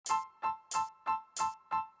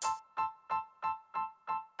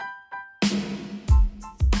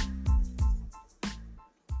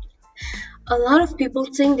A lot of people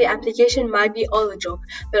think the application might be all a joke,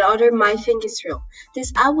 but others might think it's real.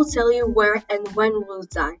 This app will tell you where and when will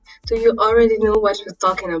die. Do you already know what we're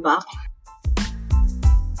talking about?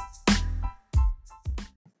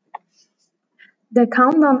 The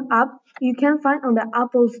Countdown app you can find on the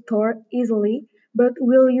Apple Store easily, but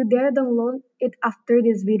will you dare download it after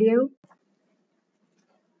this video?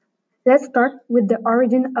 Let's start with the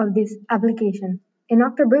origin of this application. In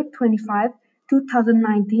October 25,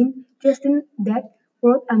 2019, Justin Deck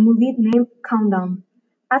wrote a movie named Countdown.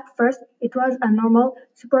 At first, it was a normal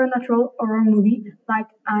supernatural horror movie like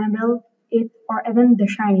Annabelle, It, or even The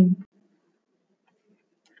Shining.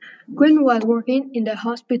 Quinn was working in the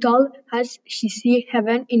hospital as she sees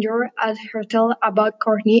Heaven injured as her tale about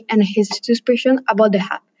Courtney and his suspicion about the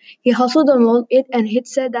app. He also downloaded it and it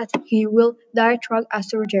said that he will die through a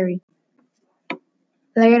surgery.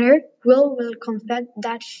 Later, will confessed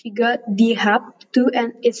that she got the app too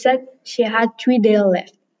and it said she had 3 days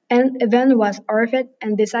left. And Evan was horrified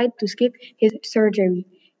and decided to skip his surgery.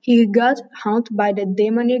 He got haunted by the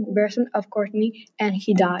demonic version of Courtney and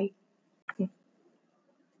he died.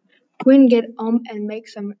 Quinn get home and make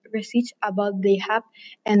some research about the app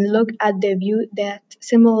and look at the view that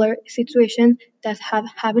similar situations that have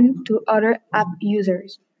happened to other app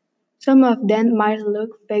users. Some of them might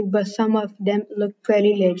look fake, but some of them look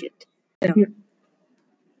pretty legit. Yeah.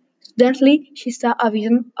 Suddenly, she saw a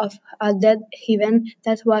vision of a dead heaven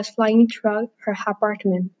that was flying through her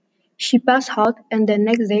apartment. She passed out, and the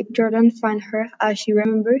next day Jordan found her as she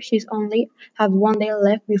remembered she's only have 1 day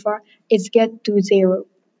left before it gets to zero.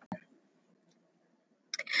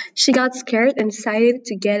 She got scared and decided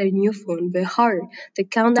to get a new phone, but hurry, the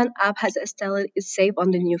Countdown app has installed its save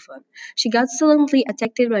on the new phone. She got suddenly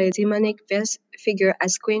attacked by a demonic figure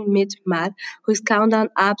as Quinn meets Matt, whose Countdown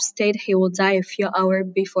app stated he will die a few hours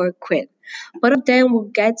before Quinn. Both of them will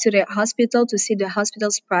get to the hospital to see the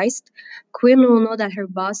hospital's priest. Quinn will know that her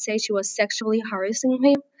boss said she was sexually harassing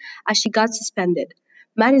him as she got suspended.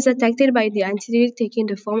 Matt is attacked by the entity taking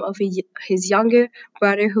the form of his younger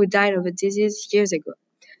brother who died of a disease years ago.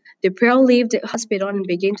 The pair leave the hospital and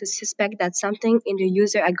begin to suspect that something in the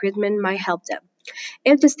user agreement might help them.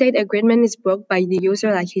 If the state agreement is broke by the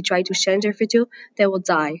user like he tried to change their future, they will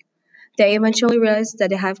die. They eventually realize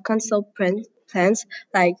that they have cancelled plans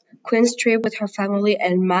like Quinn's trip with her family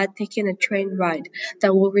and Matt taking a train ride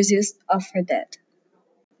that will resist of her death.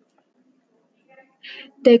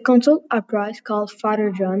 They consult a priest called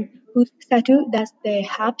Father John, whose statue that the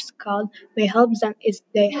app's called may help them if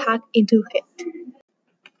they hack into it.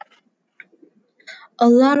 A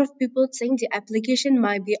lot of people think the application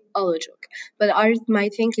might be all a joke, but others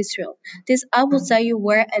might think it's real. This app will tell you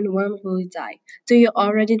where and when will you die. Do you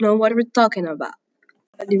already know what we're talking about?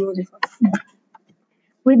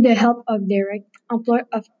 With the help of direct employee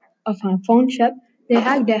of a phone shop, they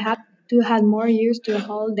hacked the app to have more years to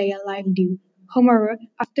hold their life due. However,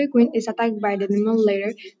 after Quinn is attacked by the demon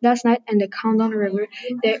later that night and the countdown river,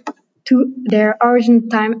 to their origin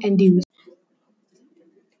time and dues.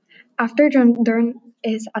 After John Dern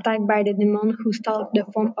is attacked by the demon who stole the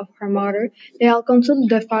form of her mother, they all consult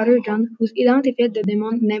the father John, who identified the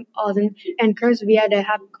demon named Odin and cursed via the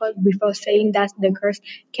app code before saying that the curse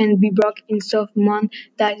can be broken in so one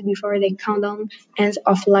dies before the countdown ends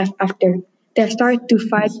of life after. They start to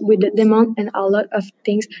fight with the demon and a lot of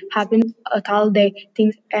things happen until they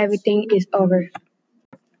think everything is over.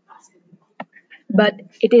 But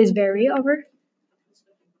it is very over.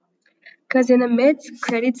 Because in a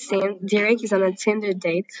mid-credit scene, Derek is on a Tinder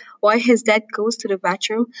date. While his dad goes to the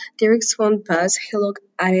bathroom, Derek's phone buzzes, he looks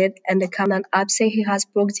at it, and the countdown app says he has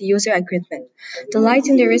broke the user agreement. The light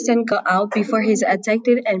in the restaurant go out before he is attacked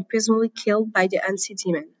and presumably killed by the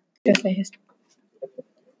anti-demon. Just like his.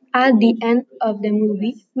 At the end of the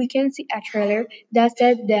movie, we can see a trailer that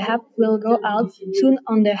said the app will go out soon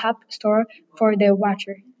on the App Store for the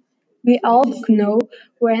watcher. We all know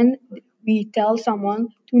when we tell someone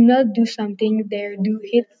to not do something, they do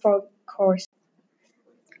it for course.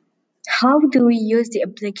 How do we use the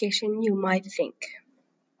application, you might think?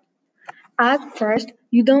 At first,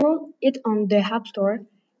 you download it on the App Store.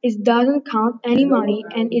 It doesn't count any money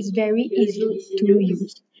and is very easy to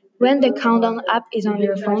use. When the Countdown app is on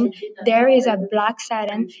your phone, there is a black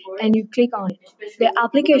satin and you click on it. The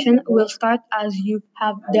application will start as you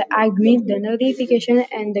have the agreement, the notification,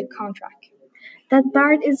 and the contract. That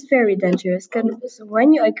part is very dangerous because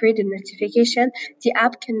when you agree the notification, the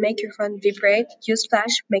app can make your phone vibrate, use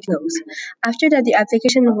flash, make noise. After that, the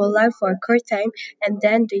application will live for a short time and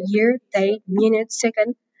then the year, day, minute,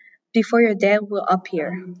 second before your day will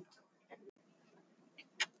appear.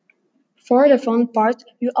 For the fun part,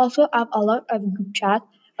 you also have a lot of group chat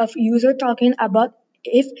of users talking about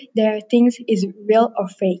if their things is real or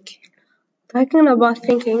fake. Talking about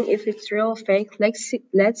thinking if it's real or fake,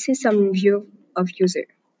 let's see some view of user.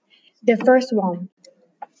 The first one.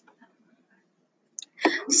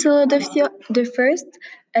 So the first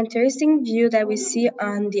interesting view that we see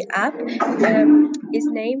on the app is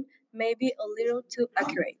named maybe a little too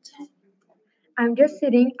accurate. I'm just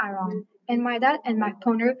sitting around, and my dad and my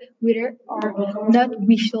partner whether or not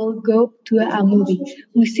we shall go to a movie.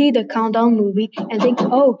 We see the countdown movie and think,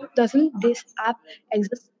 oh, doesn't this app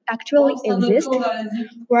actually exist?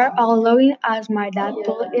 We're all loving as my dad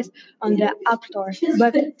told us on the App Store,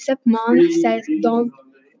 but stepmom says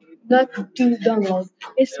not to download.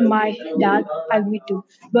 It's my dad agreed to.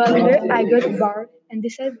 But later I got bored and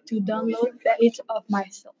decided to download it of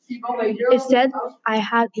myself. It said I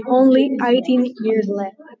had only 18 years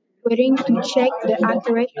left, waiting to check the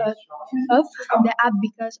accuracy of the app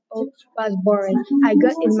because I was bored. I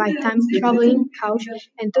got in my time traveling couch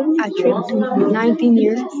and took a trip to 19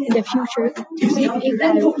 years in the future to see if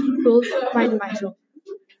I could find myself.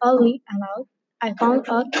 Oddly enough, I found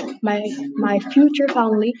out my future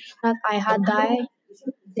family that I had died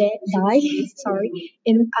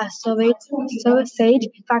in a Soviet sausage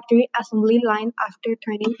factory assembly line after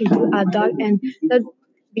turning into a dog and not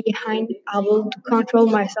being able to control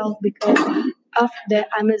myself because of the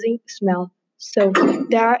amazing smell. So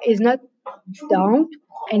there is not doubt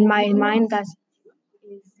in my mind that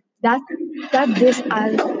that this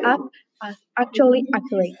app is actually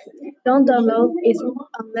accurate. Don't download it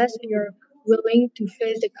unless you're willing to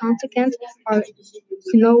face the consequence or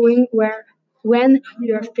knowing where when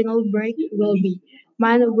your final break will be.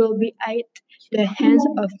 Mine will be at the hands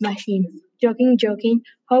of machine. Joking, joking.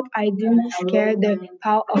 Hope I didn't scare the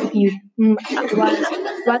power of you.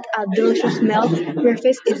 What a delicious smell.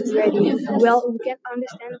 Breakfast is ready. Well, we can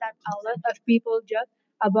understand that a lot of people joke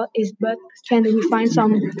about it, but can we find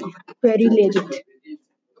some pretty legit?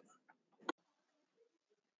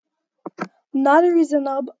 Not a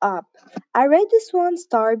reasonable app. I rate this one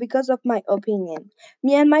star because of my opinion.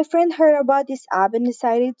 Me and my friend heard about this app and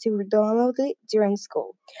decided to download it during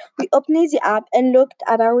school. We opened the app and looked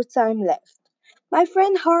at our time left. My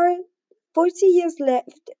friend had 40 years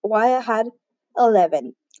left while I had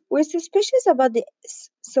 11. We're suspicious about this,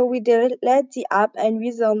 so we deleted the app and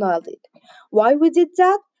we downloaded it. Why we did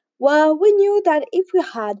that? Well, we knew that if we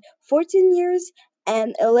had 14 years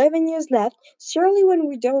and 11 years left, surely when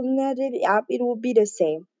we downloaded the app, it would be the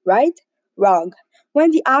same, right? Wrong.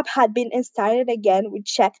 When the app had been installed again, we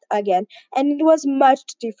checked again, and it was much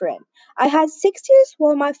different. I had 6 years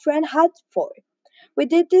while my friend had 4. We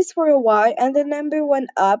did this for a while, and the number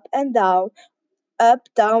went up and down, up,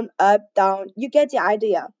 down, up, down. You get the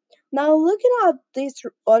idea. Now, looking at this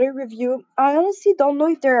other review, I honestly don't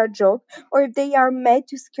know if they're a joke or if they are made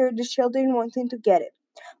to scare the children wanting to get it.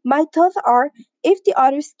 My thoughts are if the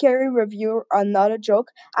other scary review are not a joke,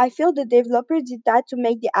 I feel the developer did that to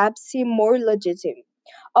make the app seem more legitimate.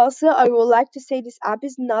 Also, I would like to say this app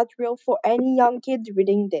is not real for any young kid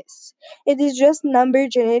reading this. It is just number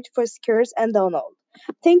generated for scares and download.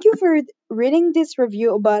 Thank you for reading this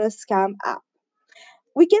review about a scam app.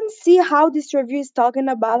 We can see how this review is talking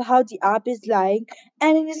about how the app is lying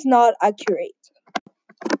and it is not accurate.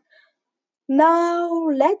 Now,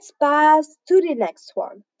 let's pass to the next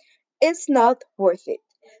one. It's not worth it.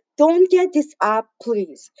 Don't get this app,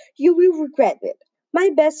 please. You will regret it. My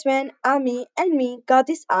best friend Amy and me got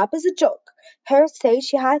this app as a joke. Her said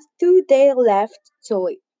she had 2 days left to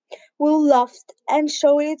live. We laughed and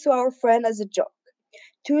showed it to our friend as a joke.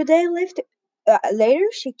 2 days later,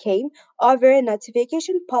 she came over. A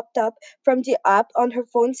notification popped up from the app on her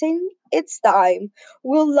phone saying, "It's time."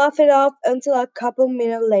 We'll laugh it off until a couple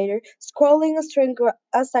minutes later, scrolling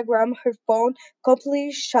Instagram, her phone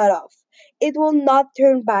completely shut off. It will not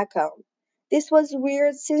turn back on. This was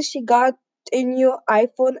weird since she got a new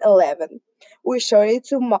iPhone 11. We showed it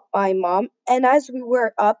to my mom, and as we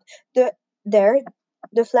were up there,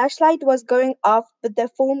 the flashlight was going off, but the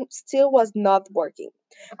phone still was not working.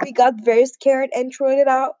 We got very scared and threw it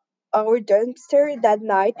out our dumpster that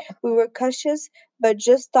night. We were cautious, but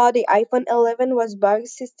just thought the iPhone 11 was bug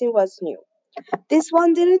system was new. This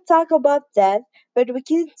one didn't talk about that, but we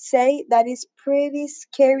can say that it's pretty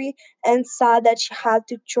scary and sad that she had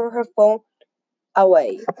to throw her phone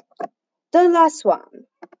away. The last one.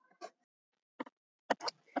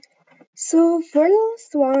 So for the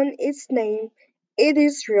last one, its name, it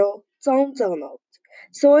is real, Tom Donald.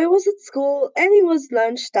 So I was at school and it was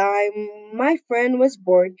lunchtime. My friend was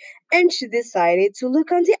bored and she decided to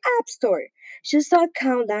look on the App Store. She saw a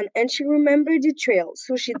countdown and she remembered the trail.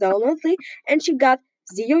 So she downloaded it and she got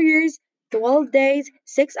 0 years, 12 days,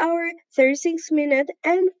 6 hours, 36 minutes,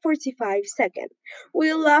 and 45 seconds.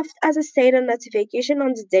 We laughed as I stayed on notification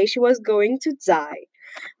on the day she was going to die.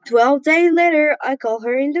 12 days later, I call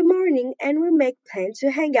her in the morning and we make plans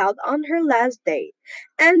to hang out on her last day.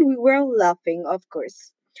 And we were laughing, of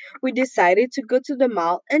course. We decided to go to the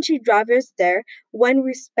mall and she drove us there when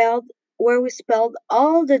we spelled where we spelled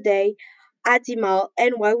all the day at the mall,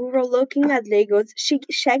 and while we were looking at Legos, she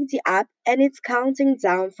checked the app and it's counting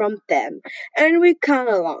down from 10. And we count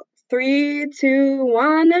along. 3, 2,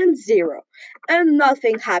 1, and 0. And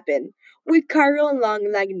nothing happened. We carry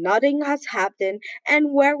along like nothing has happened,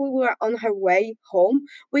 and where we were on her way home,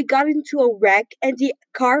 we got into a wreck and the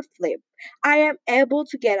car flipped. I am able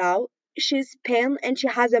to get out. She's pale and she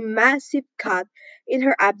has a massive cut in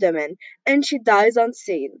her abdomen, and she dies on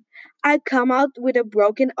scene. I come out with a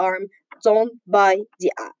broken arm. Don't buy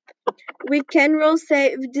the app. We can roll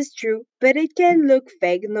say if it is true, but it can look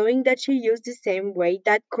fake knowing that she used the same way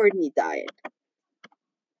that Courtney died.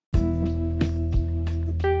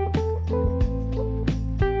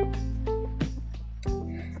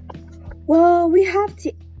 Well, we have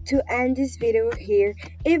to end this video here,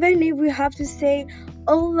 even if we have to say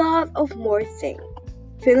a lot of more things.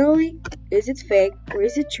 Finally, is it fake or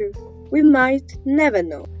is it true? We might never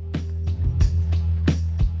know.